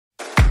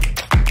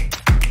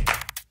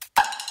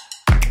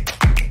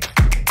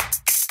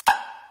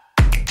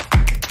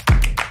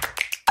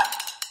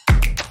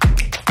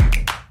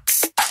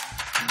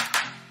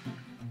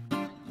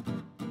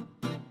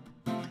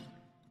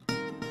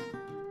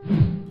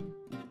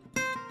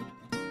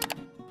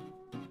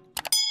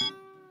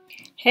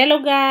Hello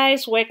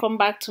guys, welcome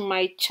back to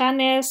my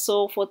channel.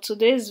 So for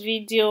today's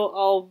video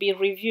I'll be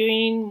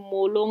reviewing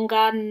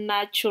MOLONGA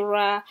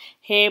natural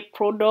hair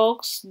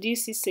products.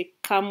 This is a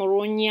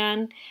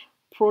Cameroonian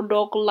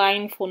product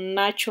line for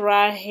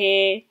natural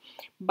hair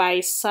by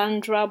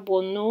Sandra.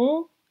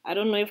 I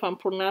don't know if I'm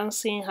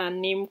pronouncing her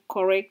name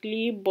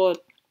correctly,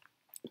 but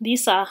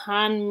these are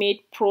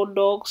handmade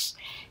products.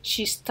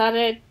 She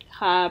started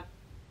her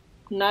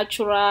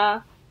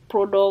natural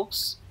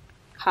products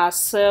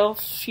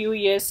herself few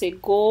years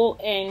ago,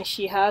 and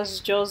she has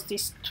just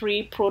these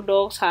three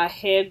products: her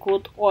hair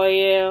growth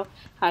oil,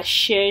 her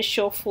shea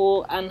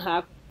souffle, and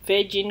her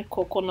virgin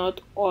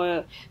coconut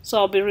oil. So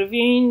I'll be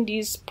reviewing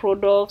these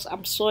products.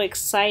 I'm so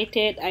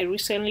excited. I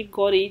recently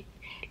got it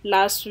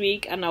last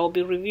week, and I'll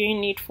be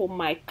reviewing it for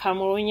my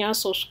Cameroonian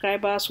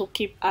subscribers who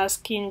keep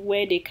asking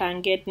where they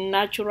can get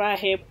natural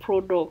hair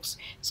products.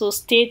 So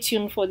stay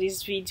tuned for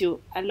this video.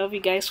 I love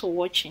you guys for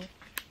watching.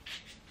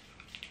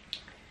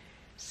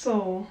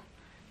 So,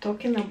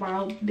 talking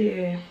about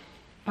the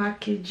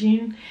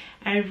packaging,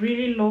 I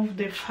really love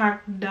the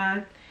fact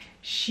that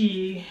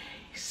she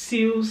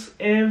seals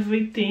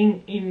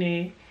everything in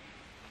a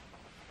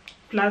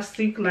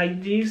plastic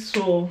like this.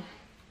 So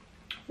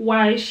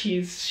while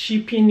she's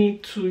shipping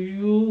it to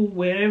you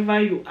wherever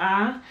you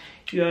are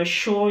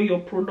sure your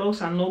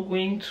products are not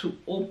going to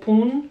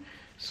open.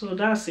 So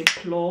that's a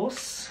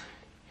plus.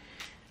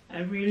 I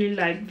really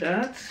like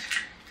that.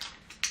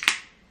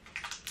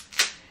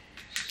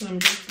 So I'm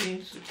just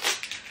going to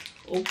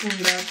open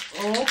that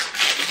up,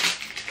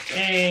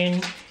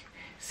 and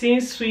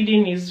since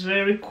Sweden is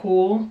very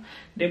cold,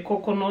 the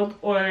coconut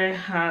oil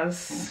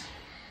has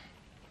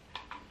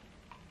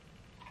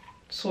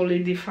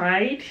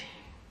solidified.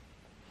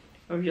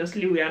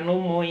 Obviously we are no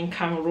more in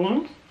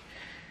Cameroon,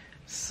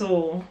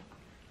 so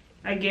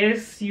I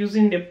guess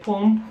using the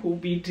pump will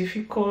be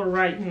difficult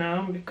right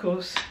now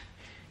because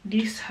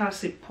this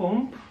has a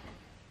pump.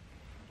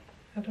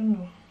 I don't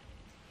know.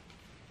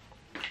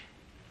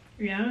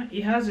 Yeah,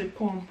 it has a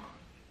pump,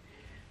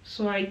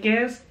 so I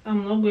guess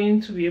I'm not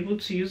going to be able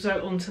to use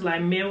that until I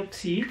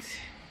melt it.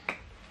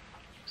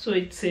 So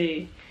it's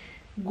a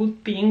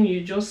good thing.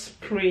 You just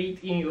spray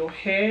it in your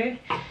hair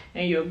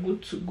and you're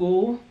good to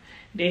go.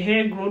 The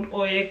hair growth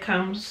oil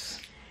comes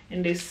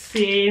in the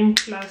same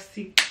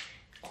plastic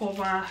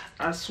cover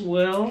as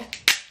well,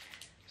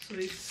 so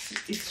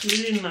it's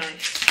really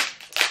nice.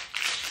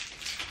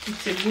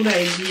 It's a good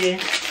idea.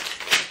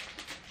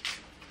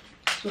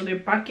 So the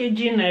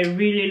packaging I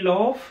really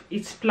love.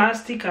 It's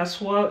plastic as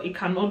well. It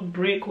cannot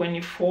break when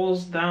it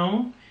falls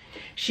down.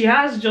 She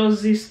has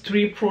just these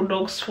three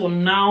products for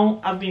now.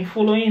 I've been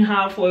following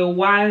her for a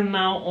while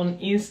now on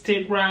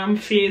Instagram,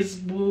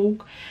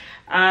 Facebook.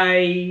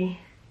 I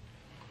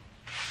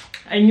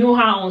knew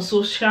her on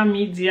social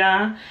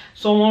media.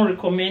 Someone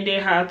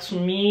recommended her to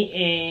me,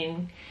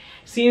 and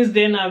since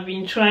then I've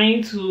been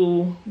trying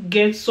to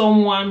get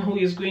someone who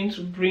is going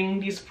to bring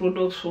these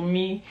products for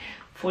me.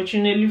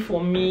 Fortunately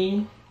for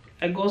me,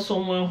 I got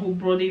someone who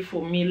brought it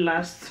for me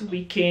last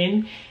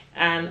weekend,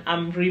 and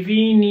I'm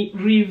reviewing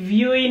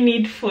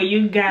it for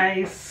you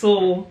guys.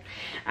 So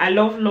I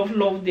love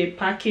the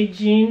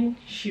packaging.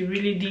 She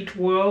really did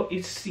well.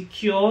 It's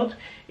secured.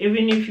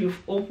 Even if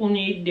you've opened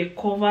it, the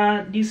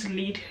cover, this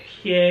lid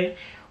here,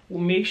 will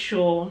make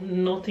sure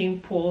nothing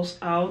pours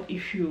out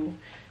if you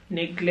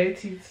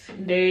neglect it.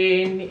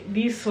 Then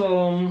this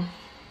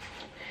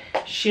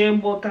shea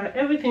butter,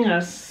 everything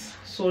has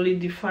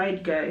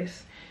solidified,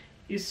 guys.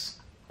 It's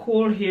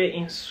cold here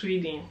in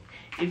Sweden.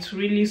 It's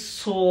really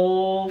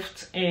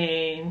soft,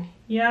 and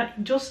yeah,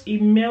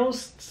 it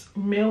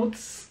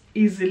melts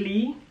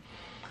easily.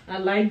 I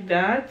like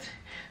that.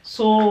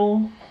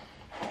 So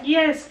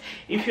yes,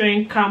 if you're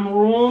in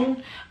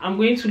Cameroon, I'm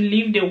going to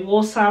leave the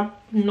WhatsApp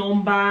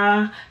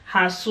number,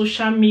 her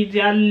social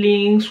media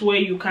links where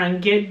you can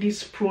get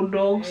these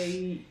products.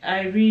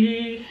 I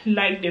really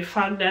like the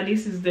fact that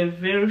this is the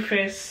very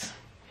first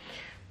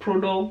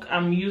product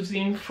I'm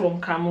using from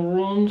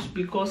Cameroon,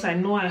 because I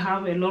know I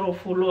have a lot of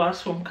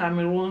followers from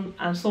Cameroon,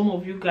 and some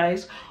of you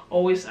guys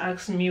always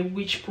ask me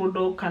which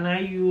product can I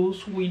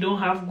use. We don't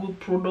have good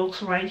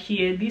products right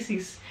here. This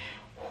is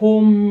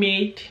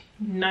homemade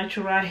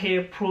natural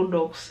hair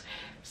products.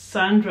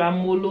 Sandra,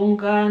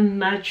 MOLONGA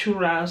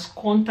Naturals.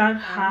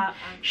 Contact her.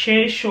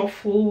 Shea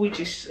souffle, which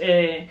is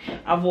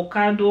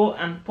avocado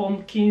and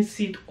pumpkin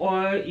seed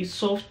oil. It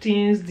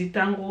softens,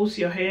 detangles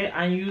your hair,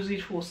 and use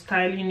it for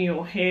styling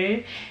your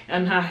hair.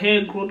 And her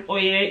hair growth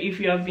oil, if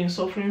you have been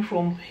suffering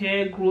from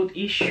hair growth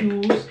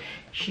issues.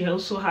 She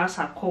also has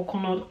her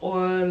coconut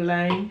oil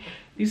line.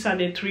 These are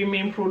the three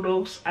main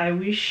products. I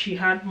wish she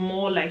had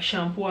more, like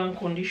shampoo and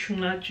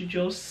conditioner, to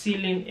just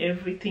seal in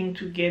everything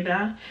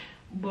together,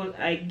 but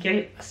I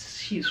guess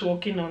she's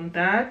working on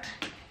that.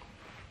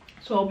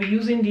 So I'll be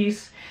using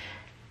this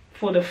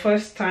for the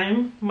first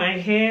time. My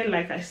hair,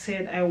 like I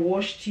said, I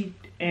washed it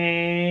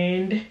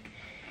and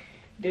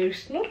there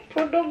is no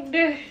product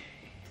there.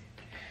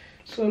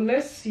 So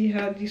let's see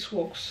how this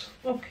works.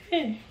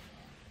 Okay,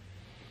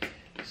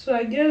 so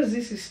I guess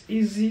this is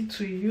easy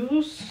to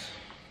use.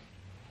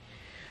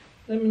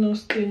 Let me not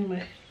stain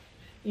my,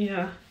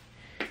 yeah,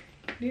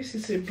 this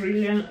is a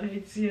brilliant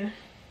idea.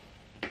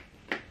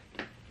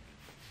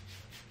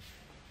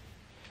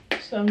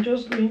 So I'm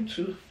just going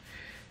to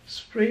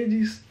spray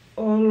this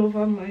all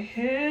over my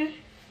hair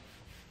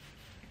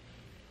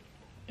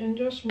and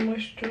just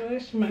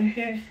moisturize my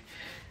hair.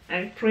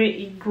 I pray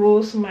it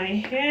grows my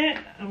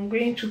hair. I'm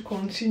going to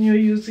continue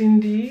using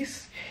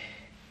this,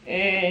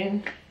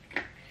 and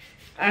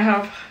I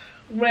have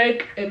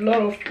read a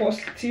lot of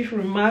positive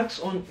remarks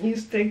on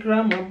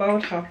Instagram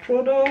about her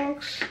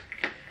products,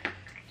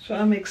 so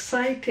I'm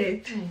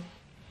excited.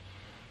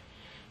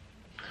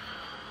 It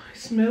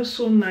smells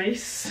so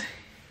nice.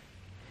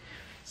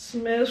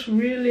 Smells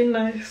really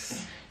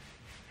nice.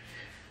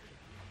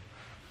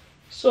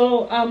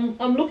 So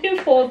I'm looking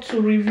forward to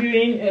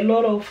reviewing a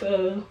lot of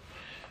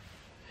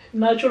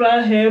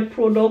natural hair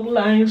product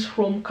lines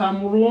from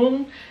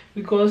Cameroon,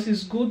 because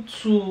it's good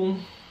to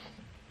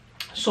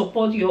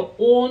support your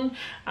own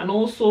and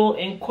also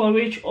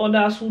encourage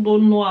others who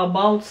don't know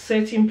about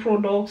certain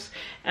products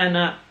and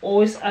are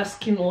always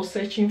asking or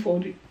searching for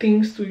the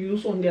things to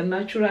use on their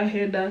natural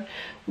hair, that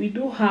we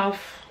do have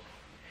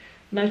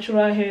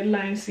natural hair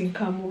lines in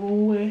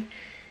Cameroon where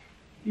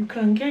you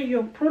can get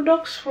your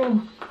products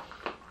from.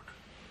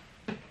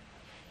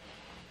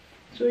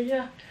 So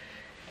yeah,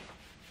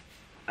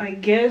 I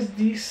guess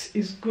this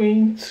is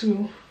going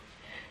to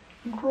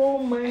grow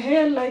my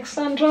hair like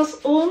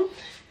Sandra's own.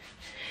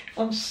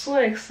 I'm so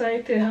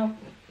excited how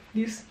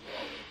this,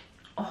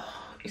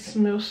 oh, it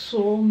smells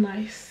so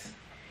nice.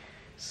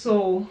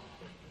 So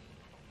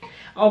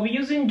I'll be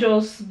using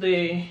just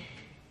the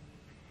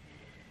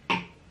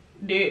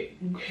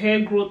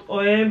hair growth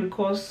oil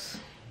because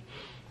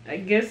I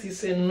guess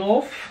it's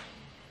enough.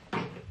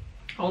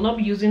 I'll not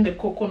be using the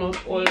coconut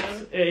oil.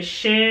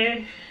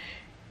 Shea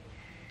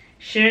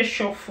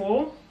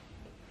souffle,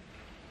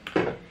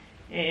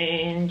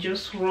 and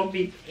just rub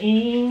it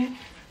in.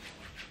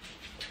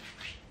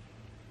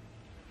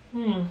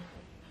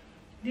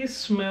 This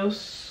smells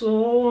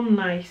so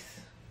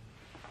nice.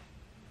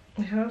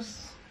 It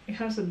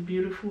has a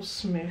beautiful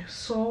smell,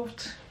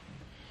 soft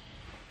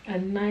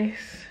and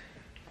nice.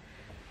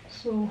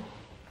 So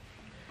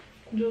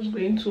I'm just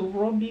going to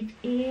rub it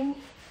in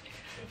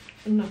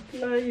and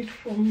apply it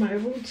from my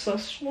roots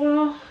as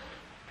well.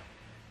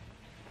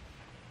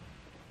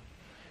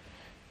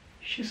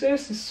 She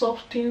says it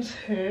softens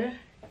hair.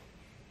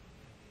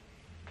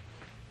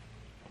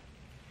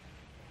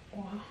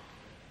 Wow,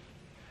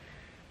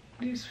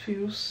 this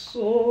feels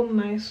so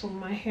nice on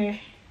my hair.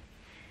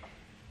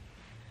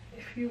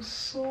 It feels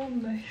so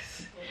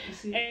nice.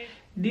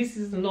 This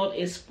is not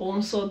a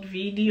sponsored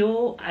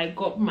video. I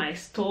got my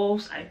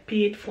stuffs, I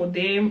paid for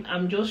them.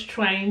 I'm just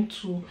trying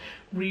to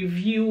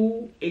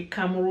review a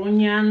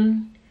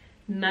Cameroonian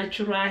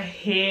natural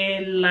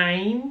hair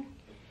line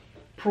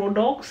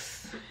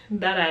products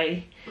that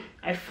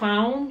I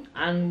found,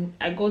 and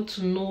I got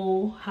to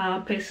know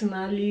her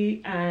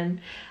personally,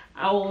 and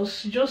I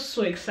was just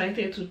so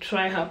excited to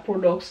try her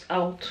products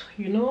out,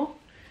 you know.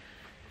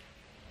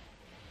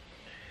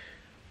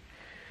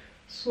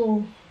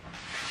 So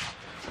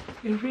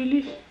it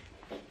really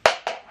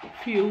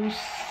feels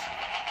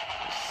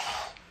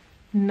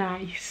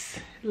nice.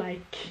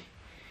 Like,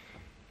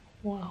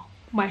 wow,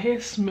 my hair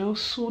smells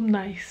so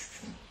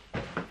nice.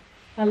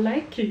 I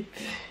like it.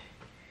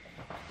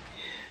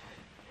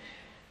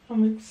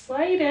 I'm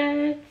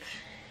excited.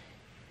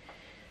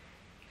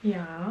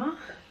 Yeah.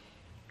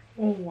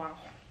 Oh wow.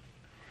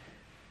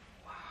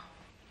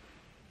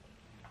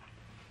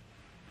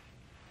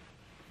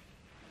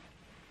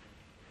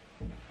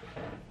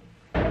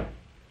 I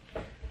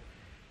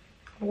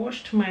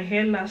washed my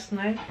hair last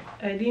night.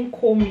 I didn't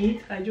comb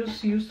it. I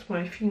just used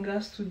my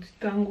fingers to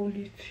detangle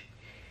it.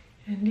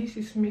 And this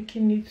is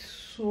making it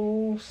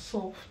so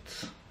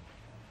soft.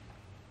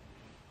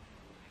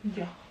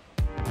 Yeah.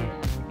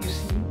 You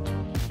see?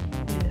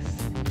 Yes.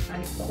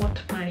 I cut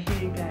my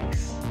hair,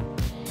 guys.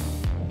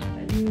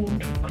 I didn't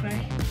want to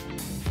cry.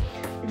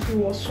 If it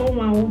was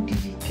someone who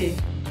did it,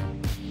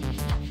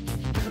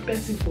 a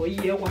person for a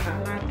year was a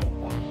lot.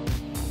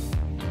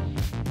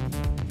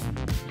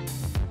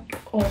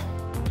 Oh,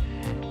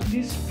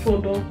 this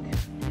product,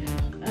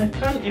 I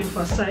can't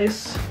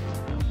emphasize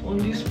on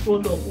this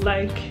product.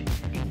 Like,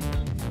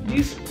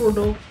 this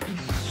product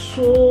is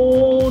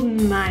so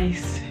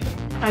nice.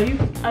 Are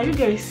you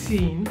guys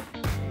seeing?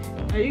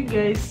 Are you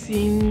guys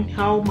seeing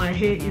how my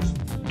hair is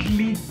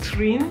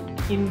glittering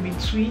in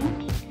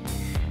between?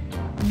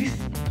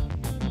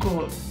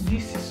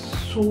 This is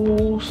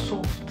so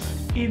soft.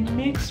 It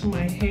makes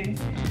my hair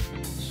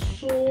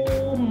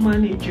so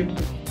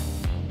manageable.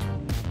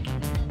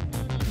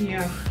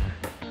 Yeah,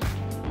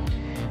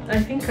 I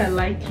think I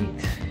like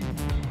it.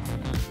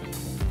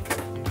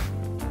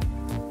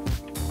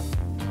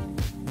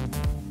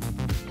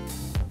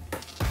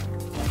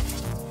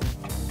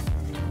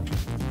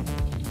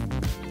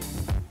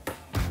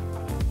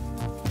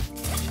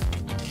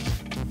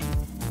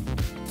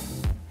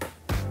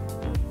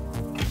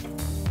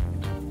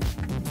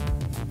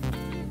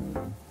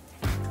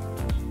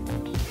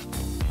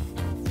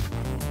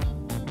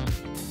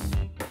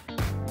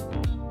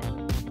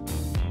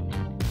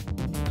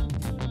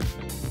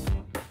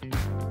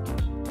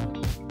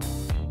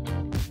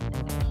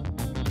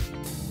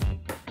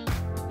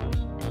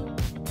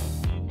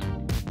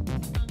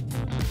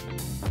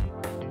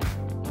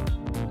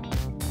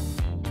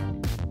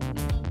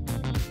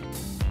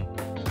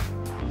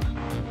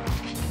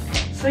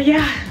 So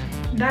yeah,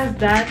 that's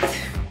that.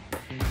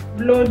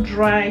 Blow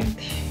dried,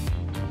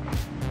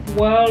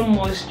 well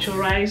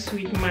moisturized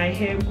with my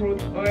hair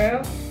growth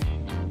oil.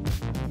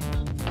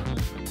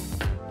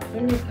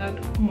 Let me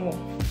add more.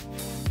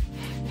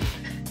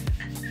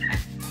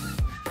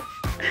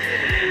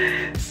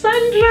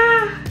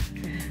 Sandra,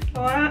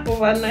 our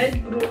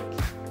overnight growth.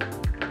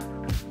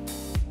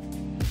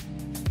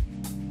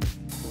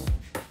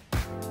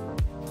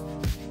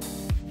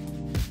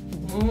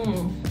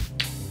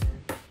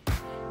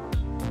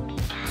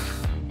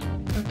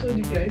 I told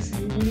you guys,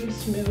 it really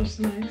smells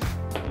nice.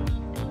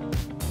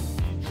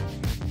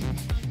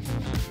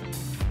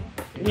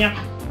 Yeah.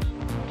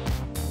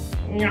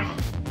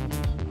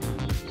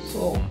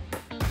 So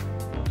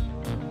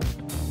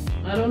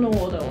I don't know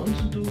what I want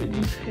to do with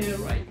this hair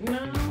right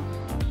now.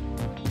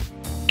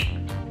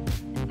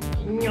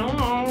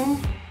 Yeah.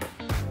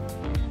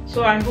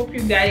 So I hope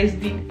you guys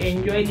did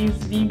enjoy this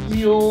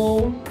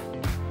video.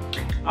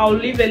 I'll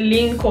leave a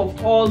link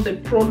of all the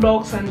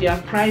products and their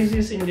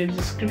prices in the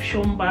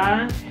description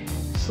bar,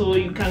 so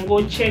you can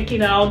go check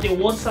it out. The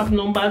WhatsApp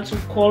number to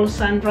call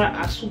Sandra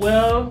as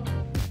well.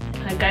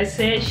 Like I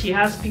said, she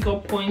has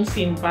pickup points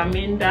in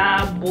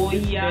Bamenda,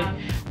 Buea.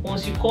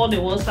 Once you call the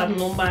WhatsApp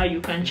number,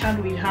 you can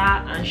chat with her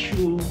and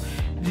she'll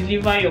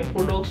deliver your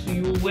products to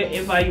you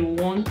wherever you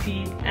want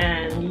it.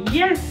 And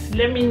yes,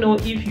 let me know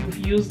if you've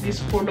used this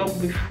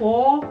product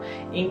before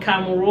in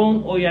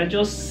Cameroon or you're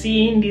just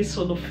seeing this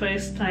for the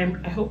first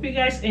time. I hope you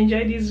guys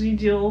enjoyed this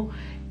video.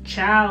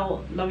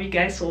 Ciao. Love you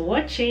guys for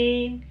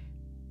watching.